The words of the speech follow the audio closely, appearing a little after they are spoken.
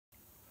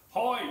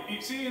Hi,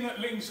 it's Ian at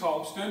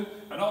Linksholston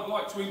and I'd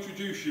like to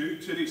introduce you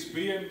to this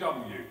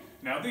BMW.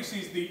 Now this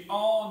is the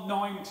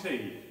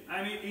R9T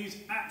and it is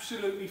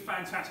absolutely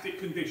fantastic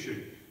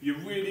condition. You're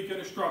really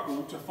going to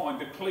struggle to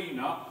find a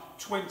cleaner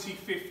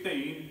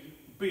 2015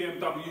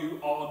 BMW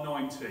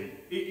R9T.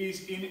 It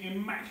is in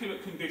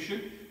immaculate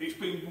condition, it's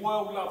been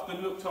well loved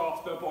and looked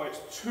after by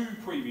its two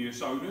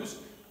previous owners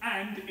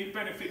and it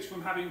benefits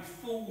from having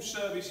full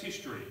service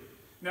history.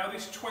 Now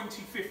this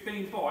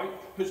 2015 bike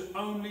has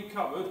only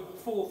covered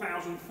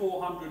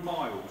 4,400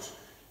 miles.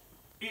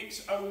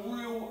 It's a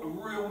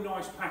real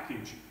nice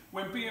package.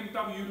 When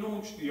BMW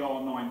launched the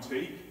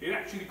R9T, it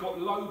actually got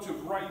loads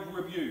of rave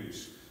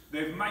reviews.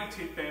 They've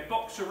mated their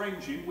Boxer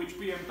engine, which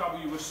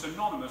BMW is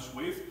synonymous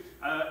with,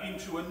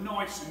 into a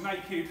nice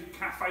naked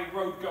cafe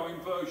road going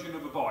version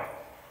of a bike.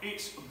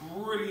 It's a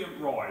brilliant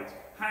ride.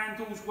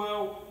 Handles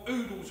well,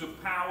 oodles of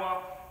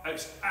power.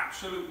 It's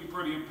absolutely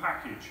brilliant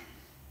package.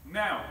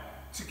 Now,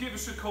 to give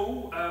us a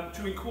call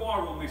to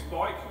inquire on this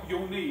bike,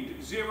 you'll need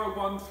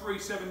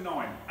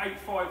 01379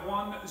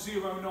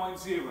 851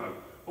 090.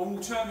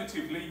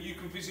 Alternatively, you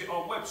can visit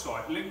our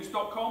website,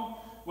 links.com,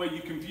 where you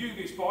can view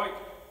this bike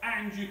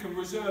and you can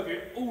reserve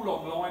it all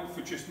online for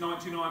just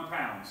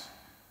 £99.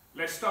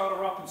 Let's start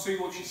her up and see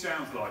what she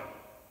sounds like.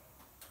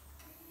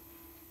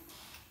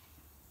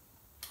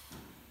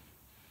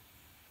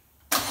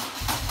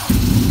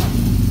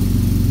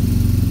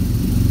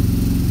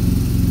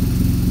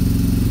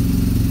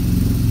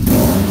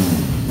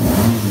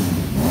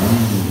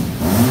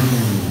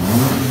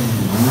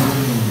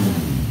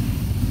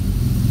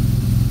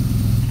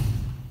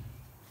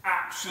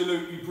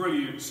 Absolutely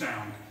brilliant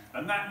sound,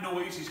 and that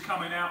noise is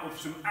coming out of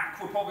some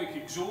aquapovic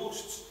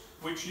exhausts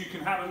which you can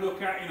have a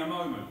look at in a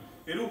moment.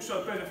 It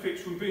also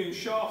benefits from being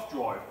shaft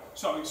drive,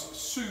 so it's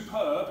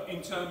superb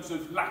in terms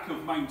of lack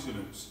of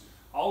maintenance.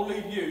 I'll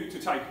leave you to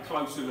take a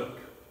closer look.